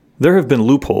There have been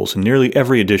loopholes in nearly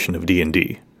every edition of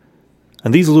D&D,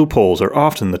 and these loopholes are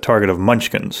often the target of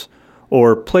munchkins,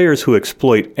 or players who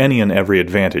exploit any and every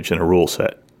advantage in a rule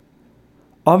set.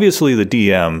 Obviously, the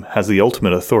DM has the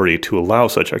ultimate authority to allow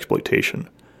such exploitation,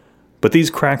 but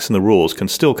these cracks in the rules can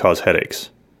still cause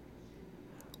headaches.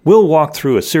 We'll walk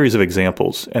through a series of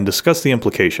examples and discuss the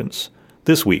implications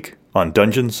this week on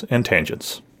Dungeons and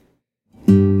Tangents.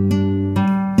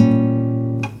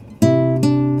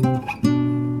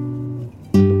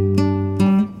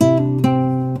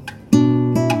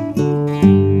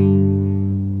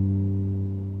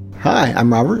 Hi,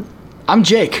 I'm Robert. I'm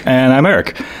Jake. And I'm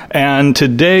Eric. And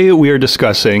today we are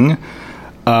discussing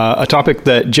a topic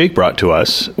that Jake brought to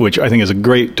us, which I think is a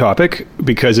great topic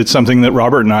because it's something that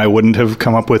Robert and I wouldn't have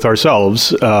come up with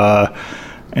ourselves.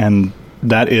 And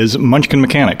that is Munchkin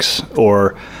mechanics,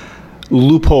 or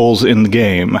loopholes in the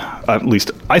game. At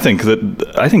least I think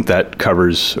that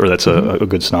covers, or that's a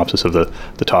good synopsis of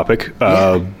the topic.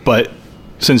 But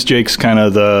since Jake's kind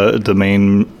of the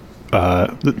main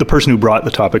the person who brought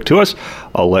the topic to us,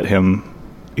 I'll let him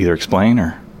either explain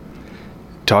or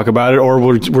talk about it, or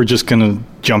we're just going to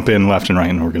jump in left and right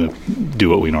and we're going to do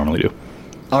what we normally do.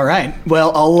 All right.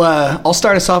 Well, I'll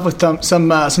start us off with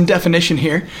some definition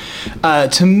here.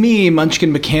 To me,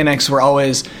 Munchkin mechanics were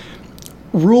always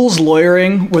rules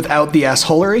lawyering without the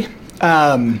assholery.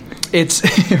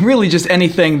 It's really just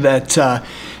anything that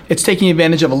it's taking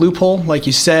advantage of a loophole, like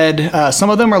you said. Some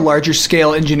of them are larger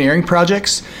scale engineering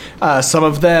projects. Some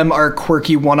of them are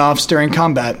quirky one-offs during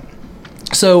combat.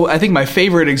 So I think my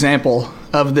favorite example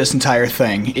of this entire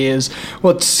thing is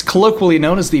what's colloquially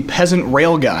known as the peasant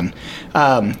railgun.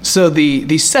 So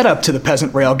the setup to the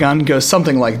peasant railgun goes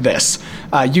something like this.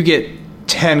 You get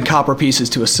 10 copper pieces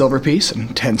to a silver piece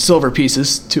and 10 silver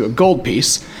pieces to a gold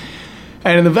piece.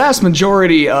 And in the vast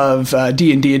majority of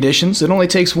D&D editions, it only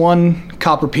takes one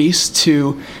copper piece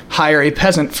to hire a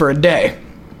peasant for a day.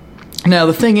 Now,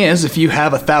 the thing is, if you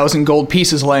have 1,000 gold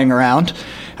pieces laying around,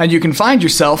 and you can find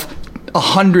yourself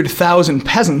 100,000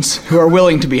 peasants who are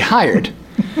willing to be hired,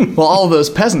 well, all of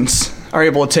those peasants are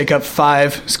able to take up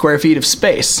 5 square feet of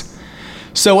space.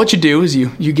 So what you do is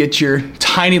you get your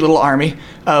tiny little army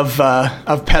of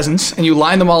peasants, and you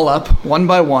line them all up one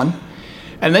by one.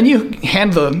 And then you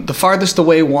hand the farthest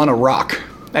away one a rock.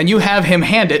 And you have him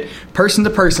hand it person to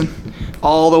person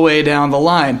all the way down the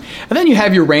line. And then you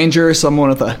have your ranger, someone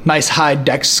with a nice high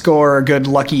dex score, a good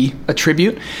lucky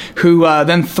attribute, who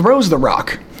then throws the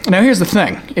rock. Now here's the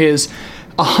thing, is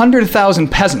 100,000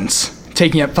 peasants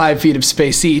taking up 5 feet of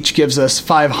space each gives us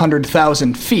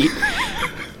 500,000 feet,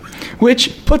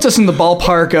 which puts us in the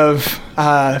ballpark of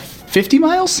 50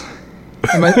 miles?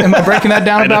 Am I breaking that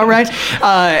down about right?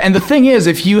 And the thing is,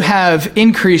 if you have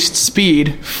increased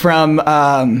speed from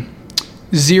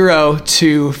 0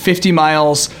 to 50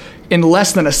 miles in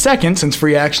less than a second, since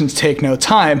free actions take no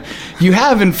time, you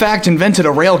have in fact invented a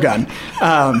railgun.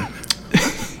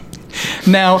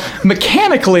 Now,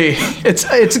 mechanically, it's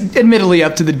admittedly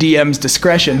up to the DM's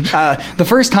discretion. The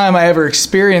first time I ever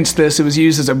experienced this, it was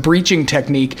used as a breaching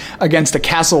technique against a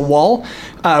castle wall,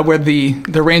 where the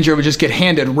ranger would just get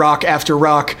handed rock after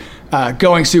rock,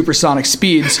 going supersonic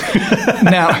speeds.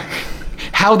 Now,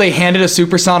 how they handed a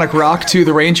supersonic rock to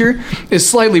the ranger is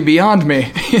slightly beyond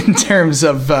me in terms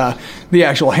of the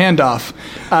actual handoff.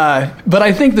 But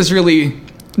I think this really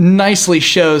nicely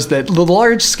shows that the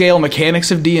large-scale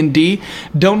mechanics of D&D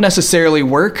don't necessarily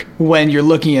work when you're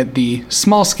looking at the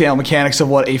small-scale mechanics of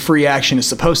what a free action is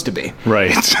supposed to be.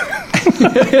 Right.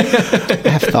 I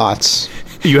have thoughts.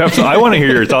 You have. I want to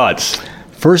hear your thoughts.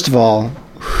 First of all,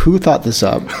 who thought this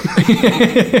up?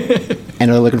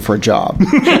 And are looking for a job?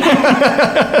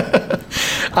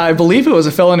 I believe it was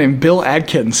a fellow named Bill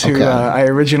Adkins who I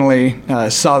originally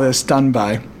saw this done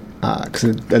by. Because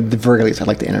at the very least, I'd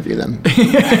like to interview them.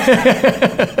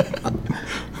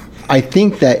 I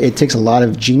think that it takes a lot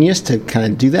of genius to kind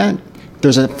of do that.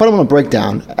 There's a fundamental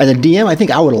breakdown. As a DM, I think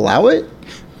I would allow it.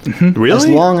 Mm-hmm. Really? As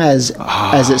long as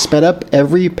it sped up,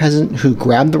 every peasant who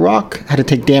grabbed the rock had to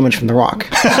take damage from the rock.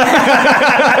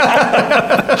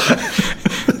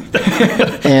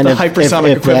 And the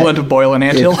hypersonic equivalent of boil an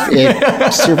anthill. If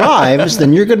it survives,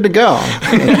 then you're good to go.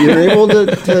 If you're able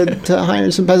to hire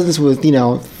some peasants with,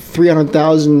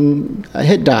 300,000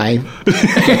 hit die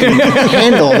that can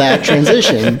handle that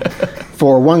transition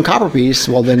for one copper piece,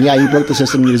 well then, yeah, you broke the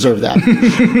system, you deserve that.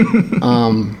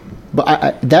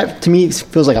 But that, to me,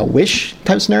 feels like a wish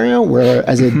type scenario, where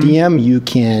as a DM, you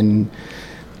can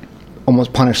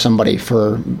almost punish somebody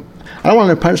for... I don't want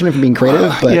to punish somebody for being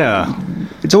creative, but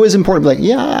it's always important to be like,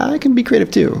 yeah, I can be creative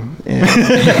too.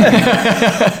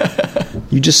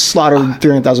 you just slaughtered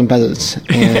 300,000 peasants,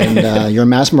 and you're a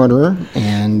mass murderer,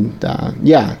 and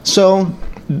yeah. So,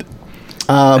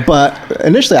 but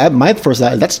initially, my first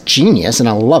thought, that's genius, and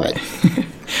I love it.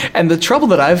 And the trouble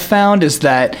that I've found is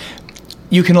that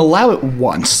you can allow it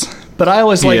once, but I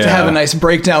always like to have a nice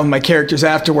breakdown with my characters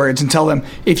afterwards and tell them,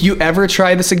 if you ever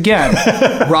try this again,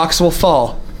 rocks will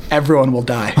fall, everyone will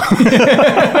die.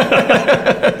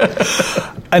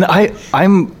 And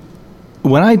I'm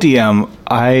when I DM,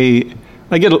 I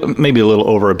get maybe a little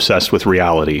over obsessed with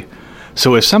reality.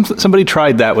 So if somebody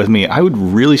tried that with me, I would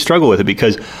really struggle with it,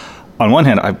 because on one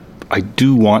hand, I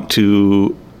do want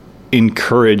to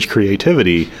encourage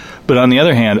creativity, but on the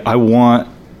other hand, I want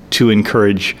to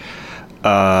encourage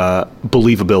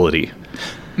believability.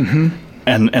 Mm-hmm.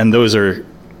 And those are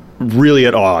really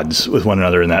at odds with one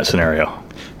another in that scenario.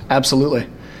 Absolutely.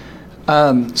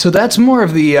 So that's more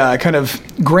of the kind of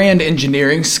grand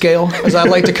engineering scale, as I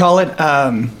like to call it.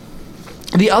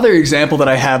 The other example that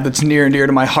I have that's near and dear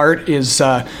to my heart is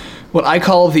what I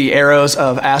call the arrows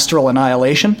of astral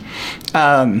annihilation.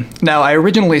 Now, I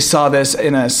originally saw this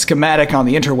in a schematic on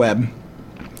the interweb,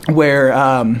 where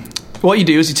what you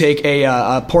do is you take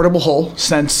a portable hole,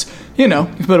 since, you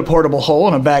put a portable hole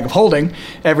in a bag of holding,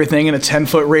 everything in a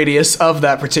 10-foot radius of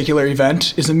that particular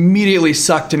event is immediately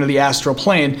sucked into the astral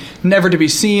plane, never to be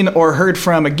seen or heard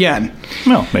from again.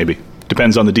 Well, maybe.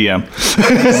 Depends on the DM.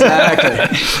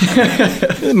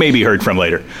 Exactly. Maybe heard from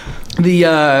later.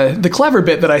 The clever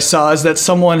bit that I saw is that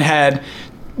someone had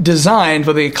designed,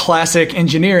 with a classic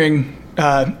engineering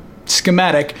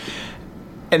schematic,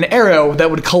 an arrow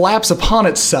that would collapse upon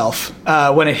itself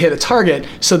when it hit a target,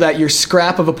 so that your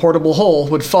scrap of a portable hole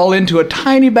would fall into a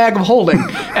tiny bag of holding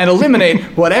and eliminate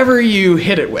whatever you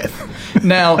hit it with.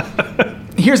 Now,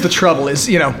 here's the trouble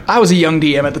is, I was a young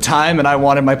DM at the time, and I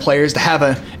wanted my players to have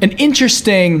an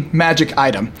interesting magic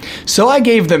item. So I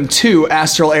gave them 2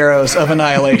 astral arrows of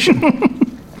annihilation.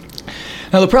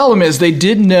 Now, the problem is they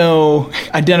did no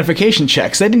identification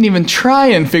checks. They didn't even try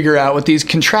and figure out what these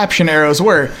contraption arrows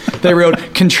were. They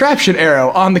wrote contraption arrow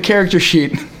on the character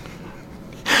sheet,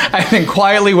 and then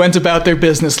quietly went about their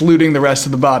business looting the rest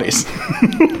of the bodies.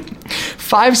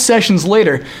 5 sessions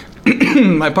later,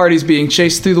 my party's being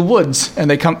chased through the woods, and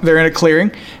they're in a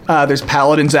clearing. There's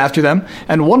paladins after them,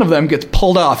 and one of them gets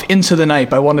pulled off into the night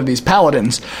by one of these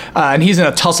paladins, and he's in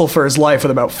a tussle for his life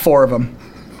with about 4 of them.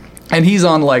 And he's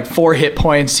on like 4 hit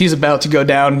points. He's about to go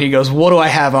down, and he goes, "What do I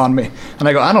have on me?" And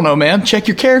I go, "I don't know, man. Check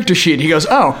your character sheet." He goes,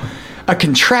 "Oh, a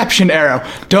contraption arrow.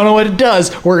 Don't know what it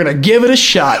does. We're going to give it a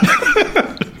shot."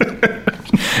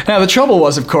 Now, the trouble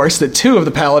was, of course, that 2 of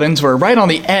the paladins were right on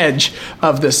the edge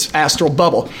of this astral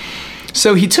bubble.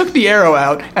 So he took the arrow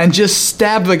out and just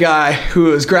stabbed the guy who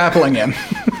was grappling him,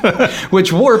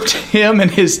 which warped him and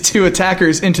his 2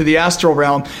 attackers into the astral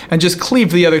realm and just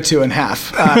cleaved the other 2 in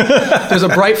half. There's a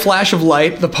bright flash of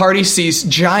light. The party sees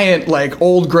giant,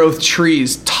 old-growth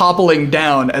trees toppling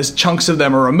down as chunks of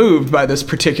them are removed by this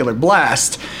particular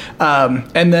blast.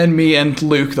 And then me and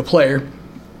Luke, the player,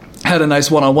 had a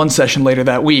nice one-on-one session later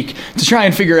that week to try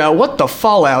and figure out what the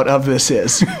fallout of this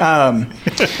is.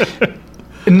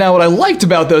 Now, what I liked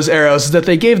about those arrows is that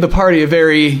they gave the party a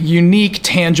very unique,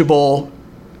 tangible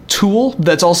tool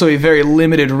that's also a very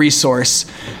limited resource.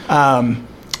 And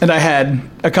I had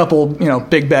a couple,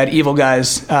 big, bad, evil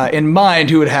guys in mind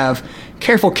who would have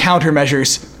careful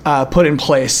countermeasures put in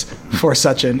place for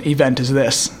such an event as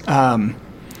this.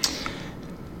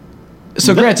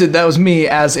 So granted, that was me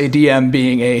as a DM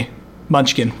being a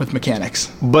munchkin with mechanics.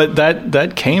 But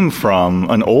that came from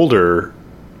an older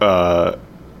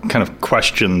kind of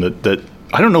question that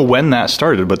I don't know when that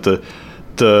started, but the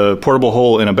portable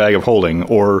hole in a bag of holding,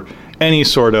 or any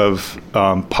sort of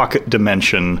pocket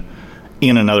dimension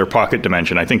in another pocket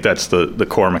dimension. I think that's the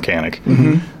core mechanic.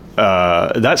 Mm-hmm.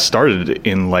 That started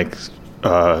in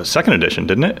 2nd edition,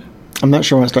 didn't it? I'm not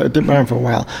sure when it started. It's been around for a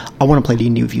while. I want to play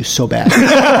D&D with you so bad.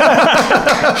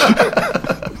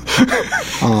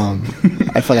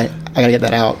 I feel like I gotta get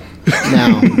that out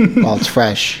now while it's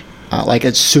fresh.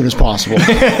 As soon as possible.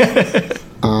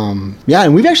 Yeah,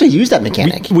 and we've actually used that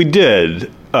mechanic. We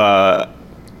did.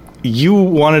 You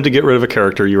wanted to get rid of a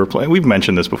character you were playing. We've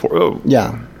mentioned this before. Oh,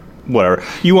 yeah. Whatever.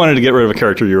 You wanted to get rid of a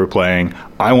character you were playing.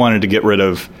 I wanted to get rid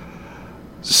of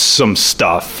some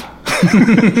stuff.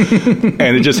 And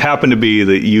it just happened to be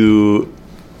that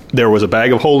there was a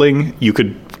bag of holding. You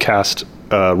could cast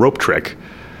a rope trick.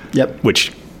 Yep.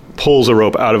 Which pulls a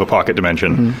rope out of a pocket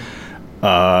dimension.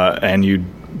 Mm-hmm. And you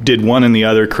did one and the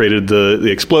other, created the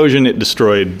explosion. It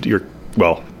destroyed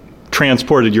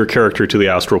transported your character to the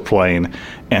astral plane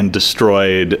and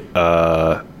destroyed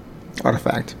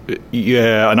artifact.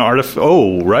 Yeah, an artifact.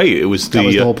 Oh, right. That was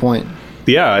the whole point.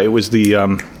 Yeah, it was the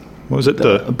what was it?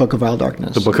 The Book of Vile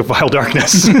Darkness. The Book of Vile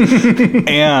Darkness,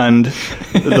 and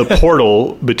the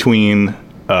portal between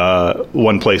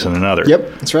one place and another.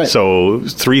 Yep, that's right. So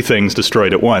 3 things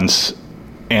destroyed at once,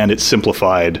 and it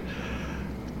simplified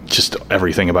just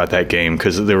everything about that game,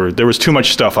 because there was too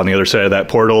much stuff on the other side of that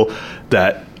portal.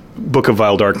 That Book of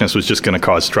Vile Darkness was just going to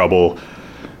cause trouble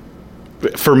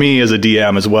for me as a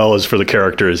DM as well as for the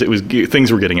characters.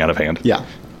 Things were getting out of hand. Yeah.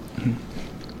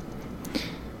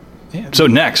 So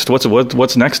next,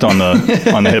 what's next on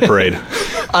the on the hit parade?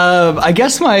 I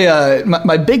guess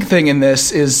my big thing in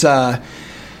this is a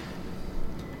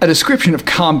description of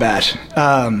combat.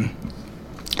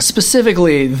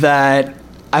 Specifically, that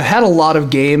I've had a lot of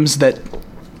games that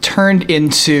turned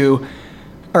into,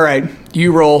 all right,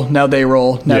 you roll, now they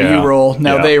roll, now you roll,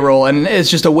 now they roll, and it's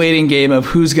just a waiting game of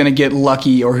who's going to get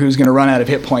lucky or who's going to run out of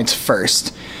hit points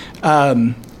first.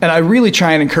 And I really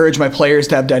try and encourage my players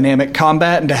to have dynamic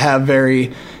combat and to have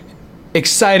very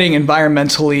exciting,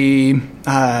 environmentally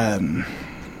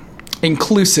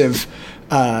inclusive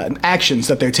actions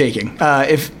that they're taking.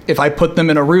 If I put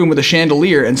them in a room with a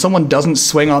chandelier and someone doesn't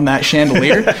swing on that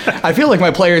chandelier, I feel like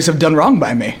my players have done wrong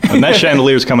by me. And that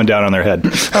chandelier's coming down on their head.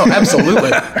 Oh,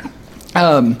 absolutely.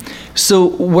 So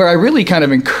where I really kind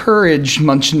of encourage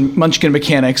Munchkin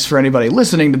mechanics for anybody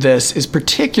listening to this is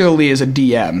particularly as a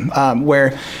DM,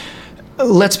 where,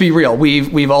 let's be real,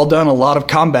 we've all done a lot of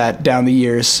combat down the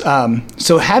years.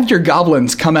 So have your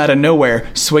goblins come out of nowhere,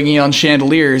 swinging on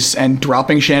chandeliers and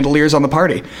dropping chandeliers on the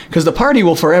party, because the party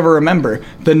will forever remember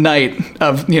the night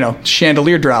of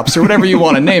chandelier drops or whatever you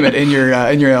want to name it in your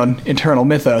own internal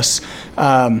mythos.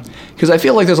 Because I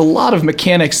feel like there's a lot of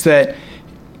mechanics that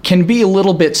can be a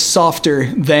little bit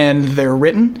softer than they're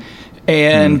written,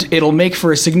 and it'll make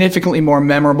for a significantly more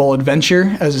memorable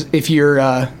adventure, as if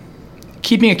you're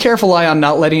keeping a careful eye on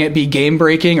not letting it be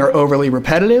game-breaking or overly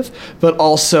repetitive, but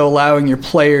also allowing your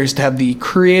players to have the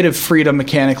creative freedom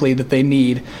mechanically that they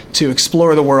need to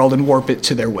explore the world and warp it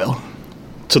to their will.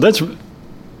 So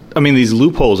these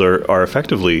loopholes are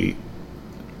effectively,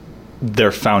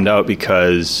 they're found out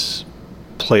because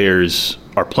players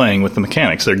are playing with the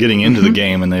mechanics. They're getting into the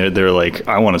game, and they're like,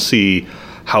 I want to see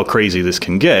how crazy this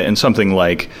can get. And something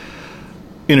like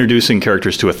introducing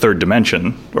characters to a third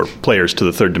dimension, or players to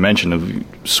the third dimension of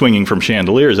swinging from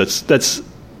chandeliers, that's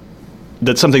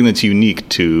something that's unique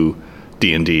to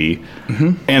D&D,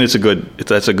 and that's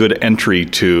a good entry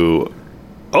to,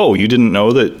 oh, you didn't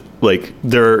know that, like,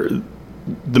 the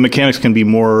mechanics can be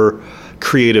more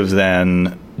creative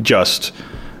than just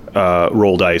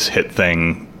roll dice, hit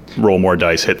thing, roll more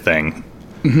dice, hit thing.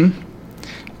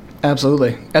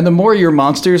 Absolutely. And the more your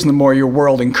monsters and the more your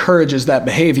world encourages that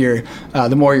behavior,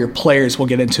 the more your players will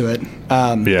get into it.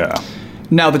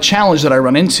 Now, the challenge that I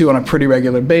run into on a pretty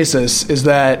regular basis is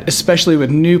that, especially with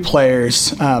new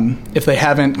players, if they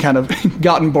haven't kind of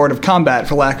gotten bored of combat,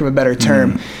 for lack of a better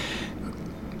term,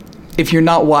 if you're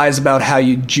not wise about how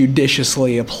you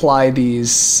judiciously apply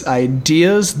these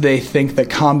ideas, they think that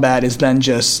combat is then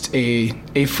just a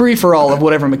free-for-all of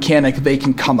whatever mechanic they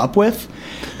can come up with.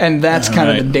 And that's kind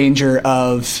of the danger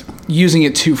of using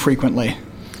it too frequently.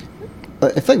 I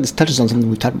feel like this touches on something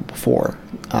we've talked about before,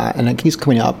 and it keeps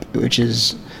coming up, which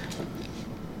is,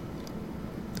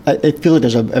 I feel like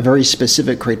there's a very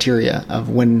specific criteria of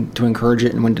when to encourage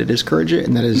it and when to discourage it,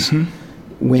 and that is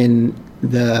when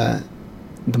the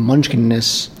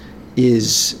munchkinness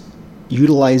is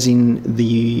utilizing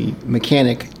the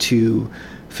mechanic to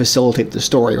facilitate the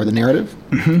story or the narrative,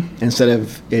 instead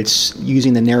of it's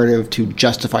using the narrative to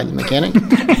justify the mechanic.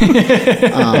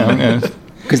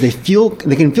 Because they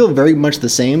can feel very much the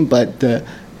same, but the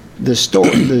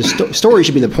story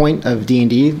should be the point of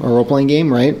D&D or role playing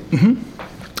game, right?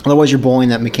 Otherwise, you're boiling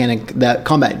that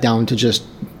combat down to just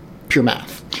pure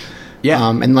math. Yeah.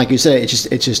 And like you said,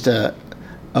 it's just a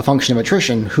function of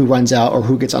attrition, who runs out or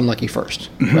who gets unlucky first,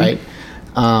 right?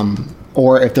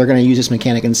 Or if they're going to use this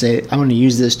mechanic and say, I'm going to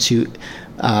use this to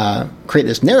create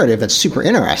this narrative that's super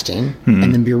interesting,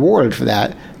 and then be rewarded for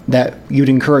that you'd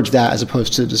encourage that as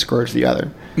opposed to discourage the other.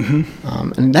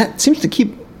 And that seems to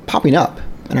keep popping up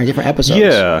in our different episodes.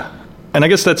 Yeah. And I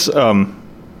guess that's,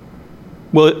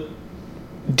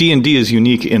 D&D is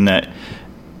unique in that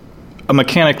a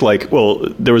mechanic like,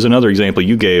 there was another example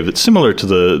you gave that's similar to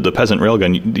the peasant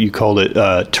railgun. You called it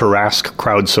Tarrasque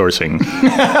crowdsourcing.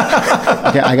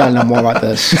 Okay, I got to know more about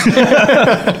this.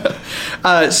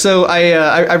 So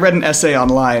I read an essay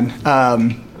online,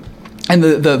 and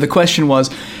the question was,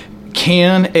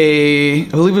 can I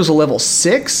believe it was a level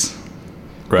 6,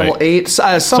 level 8,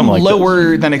 some like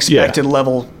lower than expected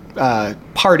level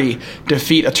party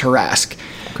defeat a Tarrasque?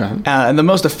 Okay. And the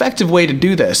most effective way to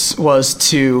do this was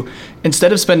to,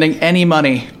 instead of spending any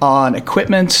money on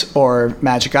equipment or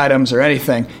magic items or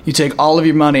anything, you take all of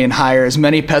your money and hire as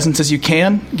many peasants as you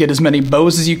can, get as many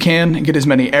bows as you can, and get as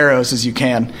many arrows as you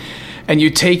can. And you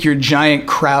take your giant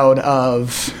crowd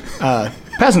of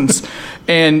peasants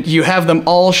and you have them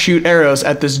all shoot arrows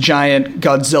at this giant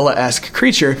Godzilla-esque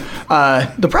creature.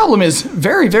 The problem is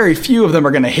very, very few of them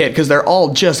are going to hit because they're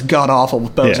all just god-awful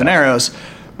with bows and arrows.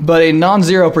 But a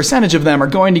non-zero percentage of them are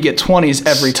going to get 20s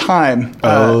every time.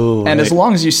 And as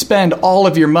long as you spend all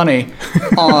of your money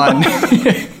on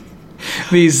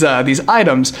these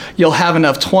items, you'll have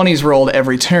enough 20s rolled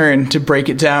every turn to break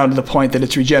it down to the point that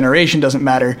its regeneration doesn't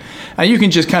matter. And you can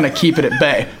just kind of keep it at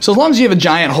bay. So as long as you have a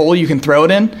giant hole you can throw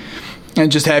it in, and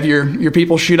just have your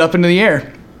people shoot up into the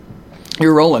air,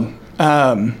 you're rolling.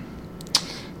 So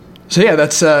yeah,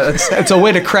 that's a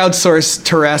way to crowdsource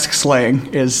Tarrasque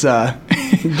slaying is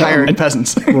hiring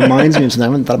peasants. Reminds me of something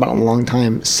I haven't thought about in a long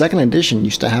time. 2nd edition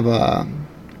used to have a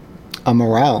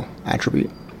morale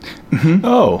attribute. Mm-hmm.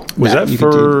 Oh, was that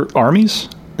for armies?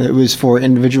 It was for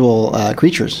individual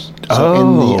creatures. So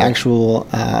in the actual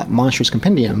Monstrous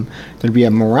Compendium, there'd be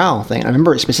a morale thing. I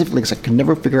remember it specifically because I could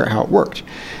never figure out how it worked.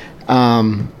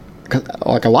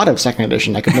 Like a lot of 2nd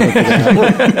edition, I could never figure out how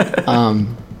it worked.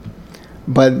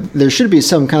 But there should be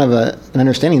some kind of an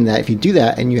understanding that if you do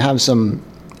that and you have some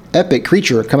epic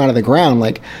creature come out of the ground,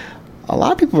 like a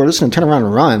lot of people are just going to turn around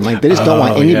and run. Like they just don't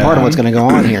want any part of what's going to go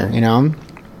on here, you know?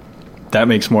 That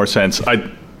makes more sense.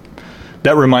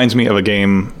 That reminds me of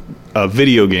a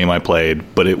video game I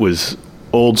played, but it was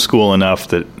old school enough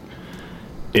that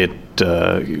it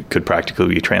could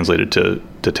practically be translated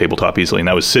to tabletop easily, and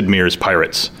that was Sid Meier's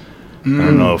Pirates. I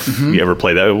don't know if you ever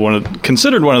played that.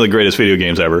 Considered one of the greatest video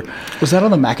games ever. Was that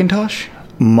on the Macintosh?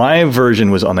 My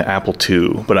version was on the Apple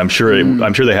II, but I'm sure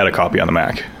they had a copy on the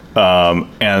Mac.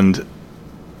 And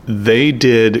they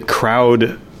did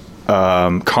crowd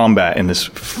combat in this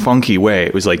funky way.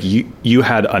 It was like you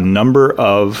had a number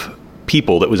of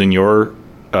people that was in your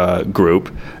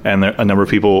group and a number of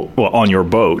people on your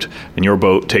boat, and your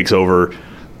boat takes over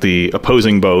the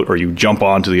opposing boat, or you jump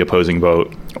onto the opposing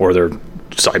boat, or they're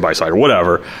side by side or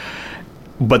whatever.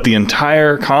 But the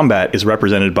entire combat is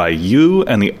represented by you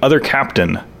and the other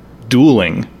captain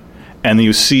dueling, and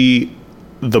you see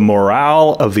the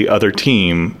morale of the other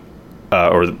team,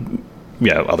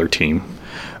 other team,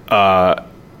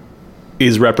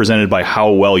 is represented by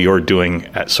how well you're doing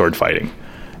at sword fighting.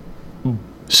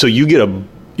 So you get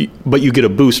a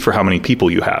boost for how many people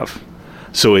you have.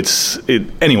 So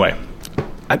anyway.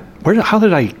 How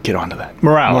did I get onto that?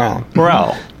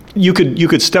 Morale. You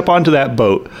could step onto that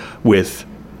boat with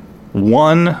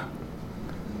one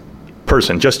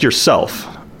person, just yourself,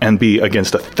 and be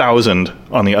against 1,000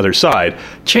 on the other side.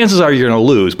 Chances are you're going to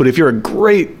lose. But if you're a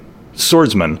great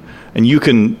swordsman and you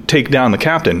can take down the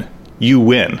captain, you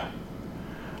win.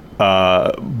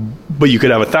 But you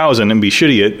could have 1,000 and be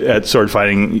shitty at sword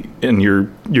fighting, and your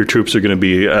troops are going to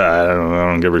be, I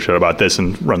don't give a shit about this,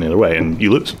 and run the other way, and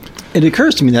you lose. It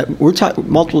occurs to me that we're talking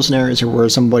multiple scenarios here where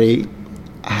somebody,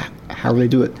 how do they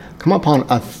do it? Come upon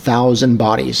 1,000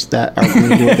 bodies that are going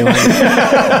to do what they want to do.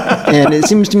 And it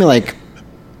seems to me like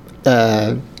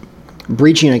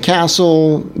breaching a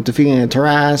castle, defeating a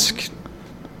Tarrasque,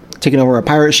 taking over a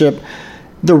pirate ship.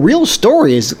 The real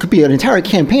story could be an entire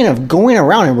campaign of going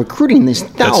around and recruiting these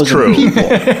 1,000 people.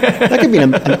 That could be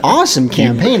an awesome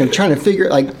campaign of trying to figure,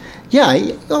 by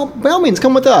all means,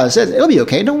 come with us. It'll be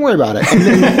okay. Don't worry about it. And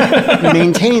then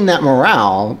maintaining that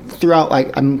morale throughout,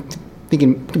 I'm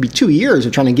thinking it could be 2 years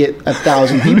of trying to get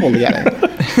 1,000 people together.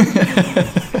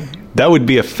 That would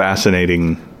be a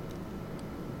fascinating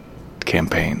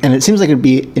campaign. And it seems like it'd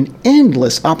be an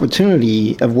endless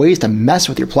opportunity of ways to mess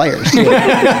with your players.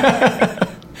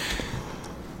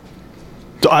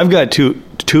 So I've got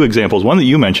two examples. One that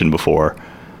you mentioned before.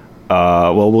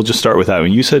 We'll just start with that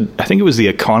one. You said, I think it was the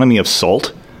economy of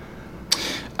salt.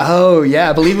 Oh, yeah.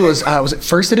 I believe it was it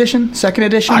 1st edition? 2nd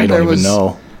edition? I don't even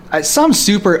know. Some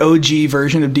super OG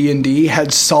version of D&D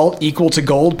had salt equal to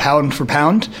gold pound for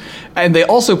pound. And they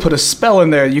also put a spell in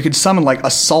there. You could summon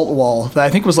a salt wall that I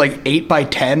think was 8 by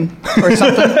 10 or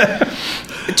something.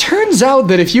 It turns out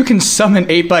that if you can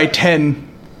summon 8 by 10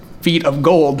 feet of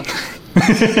gold,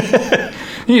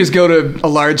 you just go to a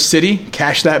large city,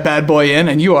 cash that bad boy in,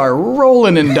 and you are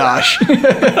rolling in dosh.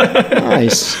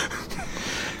 Nice.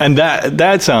 And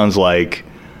that sounds like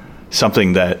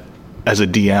something that, as a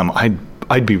DM,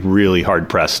 I'd be really hard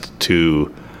pressed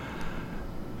to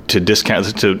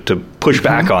discount, to push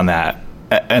back on that,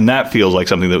 and that feels like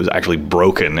something that was actually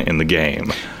broken in the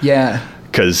game. Yeah,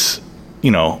 because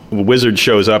a wizard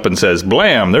shows up and says,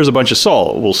 blam, there's a bunch of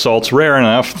salt. Well, salt's rare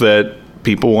enough that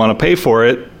people want to pay for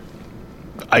it.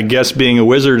 I guess being a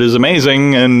wizard is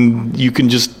amazing, and you can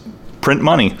just print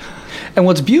money. And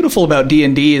what's beautiful about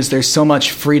D&D is there's so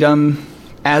much freedom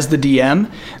as the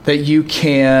DM that you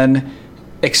can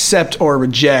accept or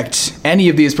reject any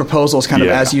of these proposals kind of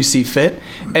as you see fit.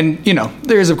 And,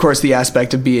 there is, of course, the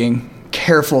aspect of being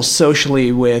careful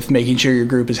socially with making sure your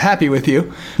group is happy with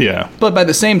you. Yeah. But by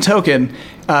the same token,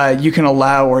 you can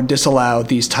allow or disallow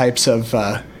these types of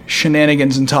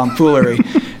shenanigans and tomfoolery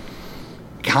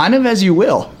kind of as you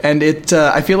will. And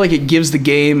I feel like it gives the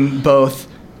game both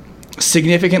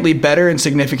significantly better and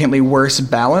significantly worse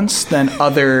balance than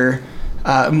other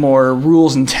more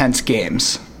rules intense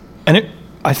games. And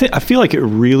I feel like it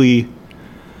really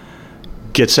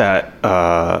gets at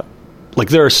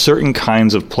there are certain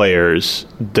kinds of players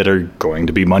that are going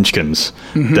to be munchkins,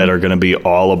 that are going to be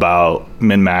all about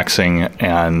min-maxing,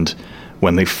 and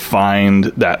when they find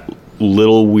that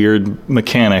little weird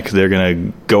mechanic, they're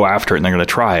going to go after it and they're going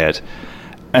to try it.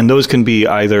 And those can be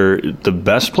either the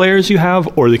best players you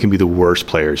have or they can be the worst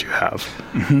players you have.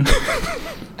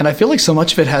 And I feel like so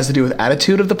much of it has to do with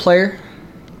attitude of the player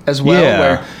as well,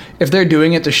 where if they're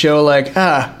doing it to show like,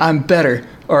 I'm better,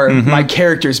 or my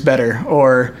character's better,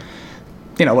 or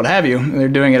what have you, and they're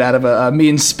doing it out of a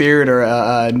mean spirit or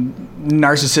a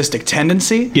narcissistic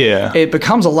tendency, it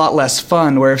becomes a lot less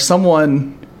fun, where if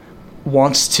someone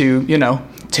wants to,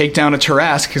 take down a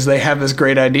Tarrasque because they have this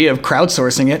great idea of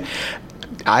crowdsourcing it,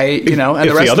 and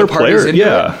the rest of the party's into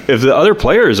it. If the other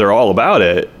players are all about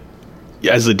it,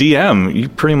 as the DM, you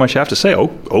pretty much have to say, oh,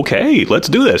 okay, let's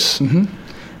do this.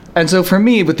 And so for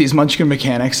me, with these Munchkin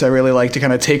mechanics, I really like to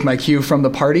kind of take my cue from the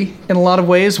party in a lot of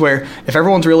ways, where if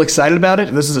everyone's real excited about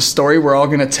it, this is a story we're all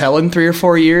going to tell in 3 or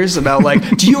 4 years about,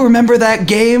 like, do you remember that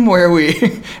game where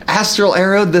we astral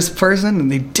arrowed this person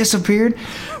and they disappeared?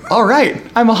 All right,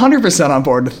 I'm 100% on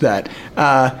board with that.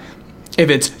 If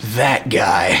it's that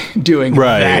guy doing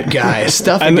that guy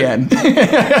stuff again.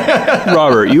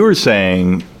 Robert, you were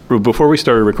saying, before we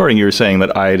started recording, you were saying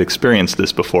that I had experienced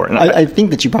this before. And I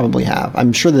think that you probably have.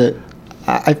 I'm sure that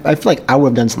I feel like I would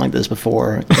have done something like this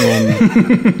before. And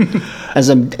as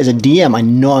a DM, I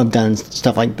know I've done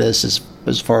stuff like this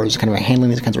as far as kind of handling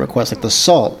these kinds of requests, like the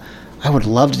salt. I would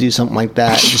love to do something like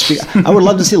that. I would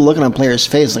love to see the look on a player's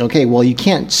face, like, okay, well, you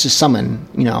can't just summon,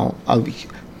 a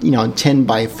 10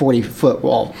 by 40 foot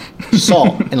wall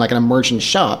salt in like an merchant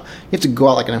shop. You have to go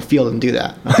out like in a field and do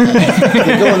that. Okay?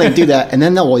 They go and they do that, and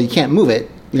then you can't move it.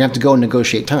 You have to go and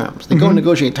negotiate terms. They go and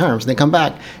negotiate terms, and they come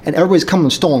back, and everybody's come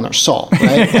and stolen their salt.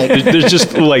 Right? Like, there's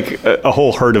just like a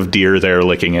whole herd of deer there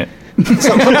licking it.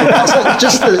 So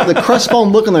just the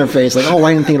crestfallen look on their face, like, oh,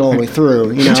 I didn't think it all the way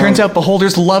through. It turns out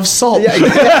beholders love salt. Yeah,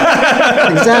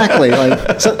 exactly.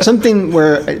 Like something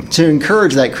where to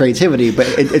encourage that creativity, but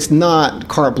it's not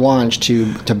carte blanche to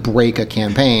break a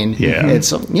campaign. Yeah,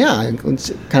 it's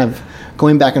kind of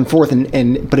going back and forth,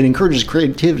 but it encourages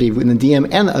creativity within the DM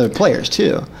and the other players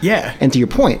too. Yeah, and to your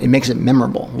point, it makes it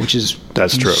memorable, which is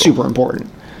super important.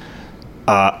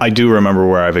 I do remember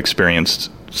where I've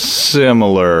experienced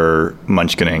similar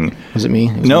munchkining. Was it me?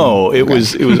 It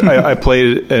was I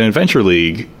played an Adventure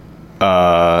League.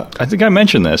 I think I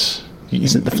mentioned this.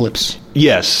 Is it the flips?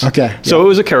 Yes. Okay. So it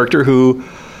was a character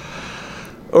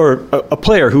a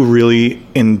player who really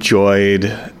enjoyed,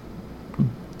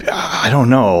 I don't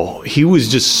know, he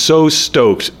was just so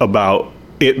stoked about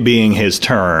it being his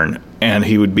turn, and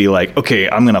he would be like, okay,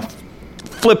 I'm going to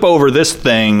flip over this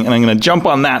thing, and I'm going to jump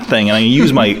on that thing, and I'm going to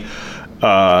use my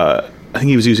I think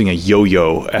he was using a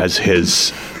yo-yo as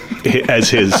his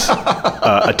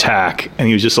attack, and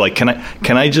he was just like, "Can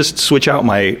I just switch out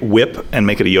my whip and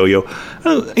make it a yo-yo?"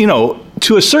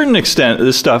 To a certain extent,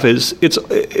 this stuff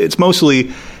it's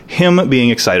mostly him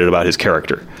being excited about his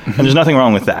character, and there's nothing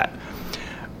wrong with that.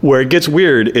 Where it gets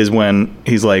weird is when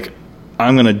he's like,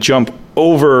 "I'm going to jump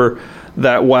over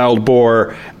that wild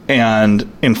boar and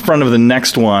in front of the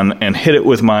next one and hit it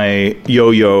with my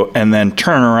yo-yo and then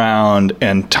turn around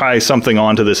and tie something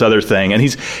onto this other thing." And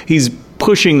he's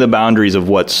pushing the boundaries of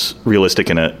what's realistic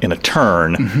in a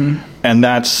turn. And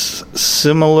that's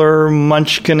similar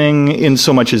munchkining in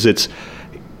so much as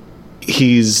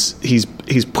he's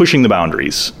pushing the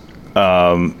boundaries,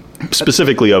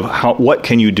 specifically of what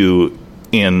can you do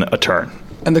in a turn.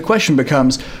 And the question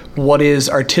becomes, what is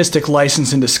artistic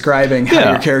license in describing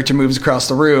how your character moves across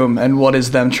the room, and what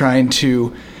is them trying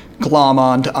to glom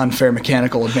on to unfair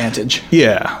mechanical advantage?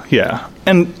 Yeah.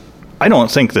 And I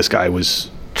don't think this guy was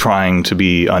trying to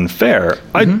be unfair.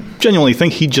 I genuinely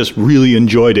think he just really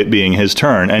enjoyed it being his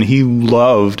turn, and he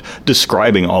loved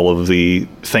describing all of the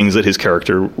things that his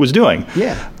character was doing.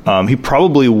 Yeah. He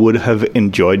probably would have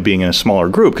enjoyed being in a smaller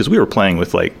group, because we were playing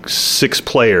with like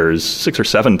 6 or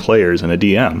 7 players and a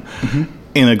DM.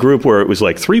 In a group where it was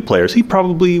like 3 players, he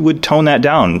probably would tone that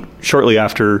down shortly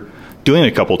after doing it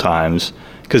a couple times,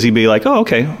 because he'd be like, "Oh,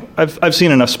 okay, I've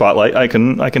seen enough spotlight. I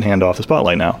can hand off the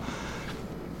spotlight now."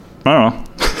 I don't know.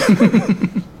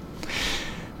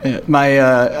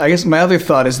 I guess my other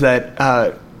thought is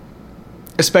that,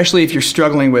 especially if you're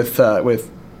struggling with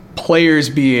players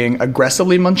being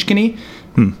aggressively Munchkin-y,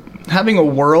 having a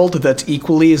world that's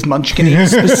equally as Munchkin-y,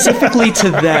 specifically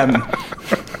to them,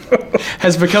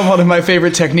 has become one of my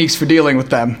favorite techniques for dealing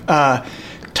with them.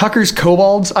 Tucker's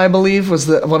Kobolds, I believe, was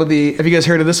one of the. Have you guys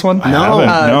heard of this one? No.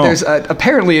 No. There's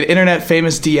apparently an internet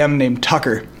famous DM named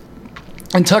Tucker.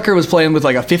 And Tucker was playing with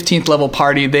like a 15th level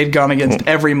party. They'd gone against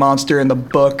every monster in the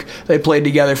book. They played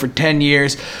together for 10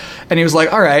 years. And he was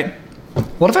like, all right,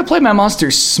 what if I play my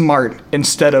monsters smart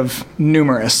instead of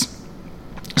numerous?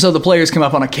 So the players come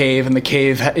up on a cave, and the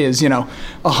cave is,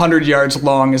 100 yards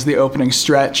long is the opening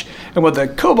stretch. And what the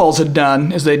kobolds had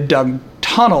done is they dug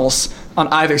tunnels on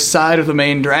either side of the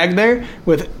main drag there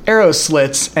with arrow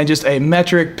slits and just a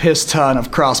metric piss ton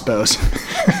of crossbows.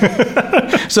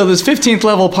 So this 15th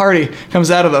level party comes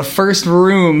out of the first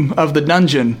room of the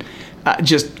dungeon,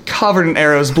 just covered in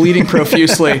arrows, bleeding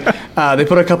profusely. They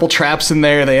put a couple traps in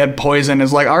there. They had poison.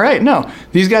 It's like, all right, no,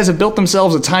 these guys have built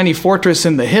themselves a tiny fortress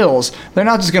in the hills. They're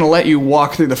not just going to let you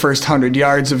walk through the first 100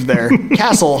 yards of their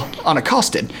castle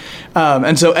unaccosted.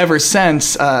 And so ever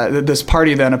since, this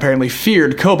party then apparently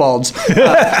feared kobolds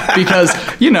because,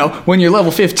 when your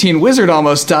level 15 wizard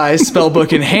almost dies,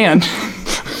 spellbook in hand,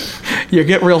 you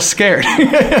get real scared.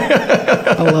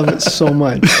 I love it so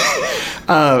much.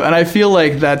 And I feel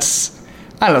like that's,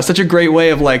 I don't know, such a great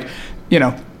way of like,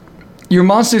 your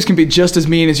monsters can be just as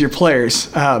mean as your players.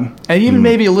 And even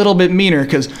maybe a little bit meaner,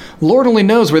 because Lord only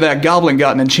knows where that goblin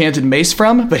got an enchanted mace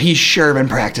from, but he's sure been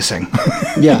practicing.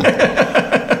 Yeah.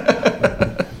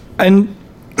 And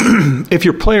if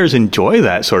your players enjoy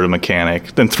that sort of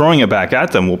mechanic, then throwing it back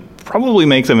at them will probably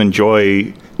make them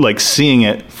enjoy like seeing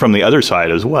it from the other side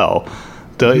as well.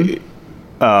 I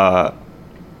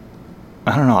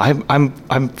don't know.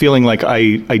 I'm feeling like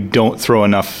I don't throw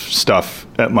enough stuff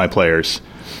at my players.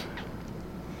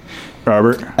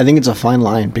 Robert? I think it's a fine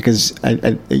line, because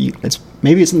it's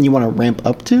maybe it's something you want to ramp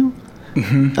up to.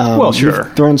 Well, sure.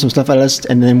 You've thrown some stuff at us,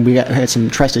 and then we had some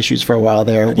trust issues for a while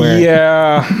there,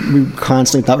 where we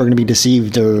constantly thought we were going to be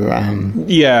deceived or. I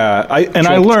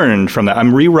learned from that.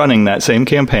 I'm rerunning that same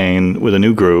campaign with a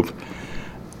new group,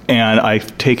 and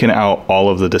I've taken out all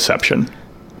of the deception.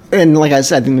 And like I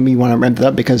said, I think we want to ramp it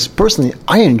up, because personally,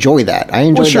 I enjoy that. I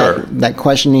enjoy that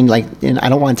questioning. And I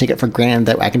don't want to take it for granted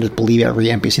that I can just believe every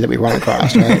NPC that we run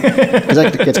across, right? Because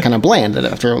that gets kind of bland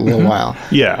after a little while.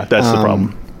 Yeah, that's the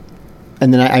problem.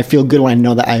 And then I feel good when I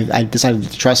know that I decided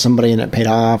to trust somebody and it paid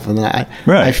off. And then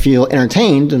I feel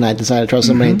entertained, and I decided to trust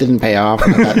somebody and it didn't pay off.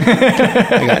 And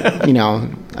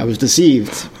I was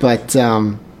deceived. But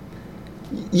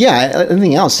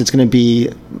anything else, it's going to be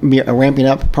a ramping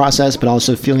up process, but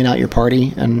also feeling out your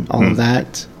party and all of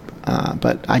that.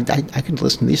 But I could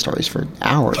listen to these stories for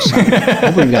hours. I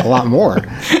believe we got a lot more.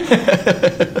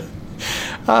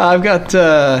 I've got.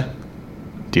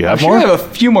 Do you have I'm more? sure I have a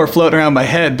few more floating around my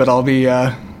head, but I'll be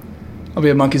a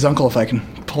monkey's uncle if I can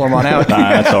pull them on out.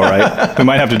 That's all right. We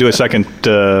might have to do a second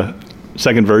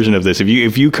version of this.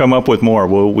 If you come up with more,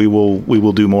 we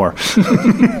will do more.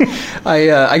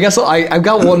 I guess I've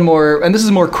got one more, and this is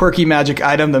a more quirky magic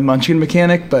item than Munchkin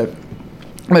mechanic, but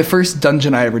my first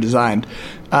dungeon I ever designed,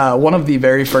 one of the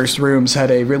very first rooms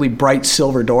had a really bright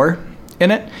silver door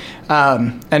in it,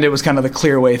 and it was kind of the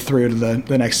clear way through to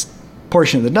the next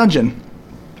portion of the dungeon.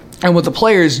 And what the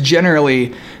players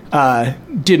generally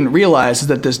didn't realize is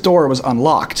that this door was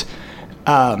unlocked.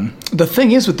 The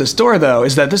thing is with this door, though,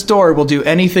 is that this door will do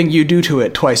anything you do to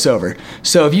it twice over.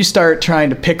 So if you start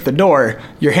trying to pick the door,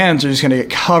 your hands are just going to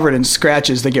get covered in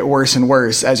scratches that get worse and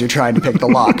worse as you're trying to pick the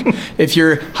lock. If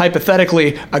you're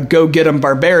hypothetically a go-get-em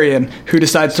barbarian who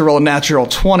decides to roll a natural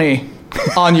 20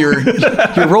 on your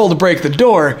roll to break the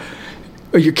door,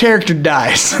 your character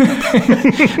dies.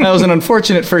 That was an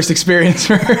unfortunate first experience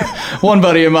for one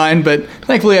buddy of mine, but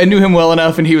thankfully I knew him well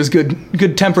enough, and he was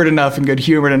good-tempered enough and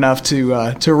good-humored enough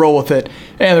to roll with it.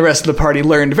 And the rest of the party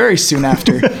learned very soon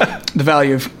after the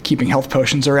value of keeping health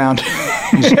potions around.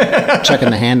 Checking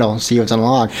the handle, see what's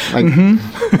unlocked.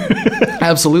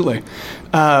 Absolutely.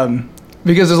 Because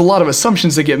there's a lot of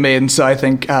assumptions that get made, and so I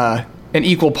think an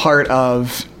equal part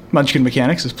of Munchkin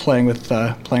Mechanics is playing with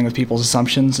people's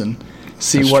assumptions and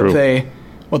see That's what true. they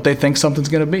think something's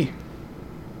going to be.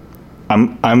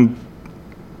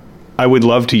 I would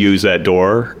love to use that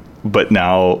door, but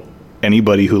now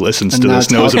anybody who listens And to now this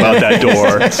it's knows out. about that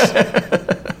door.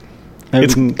 Maybe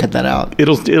we can cut that out.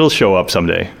 It'll show up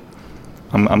someday.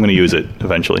 I'm going to use it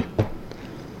eventually.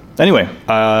 Anyway,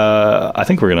 I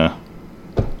think we're going to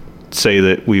say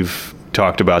that we've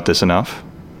talked about this enough.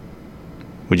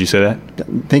 Would you say that?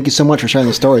 Thank you so much for sharing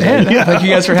the stories. Thank you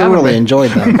guys for having thoroughly me.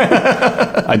 enjoyed them.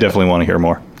 I definitely want to hear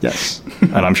more, Yes.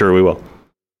 and I'm sure we will.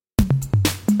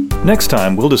 Next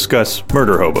time, we'll discuss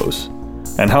murder hobos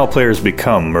and how players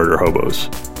become murder hobos.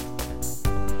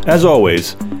 As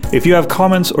always, if you have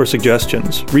comments or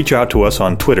suggestions, reach out to us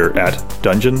on Twitter at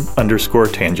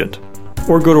dungeon_tangent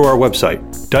or go to our website,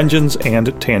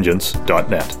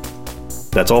 dungeonsandtangents.net.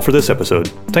 That's all for this episode.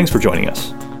 Thanks for joining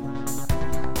us.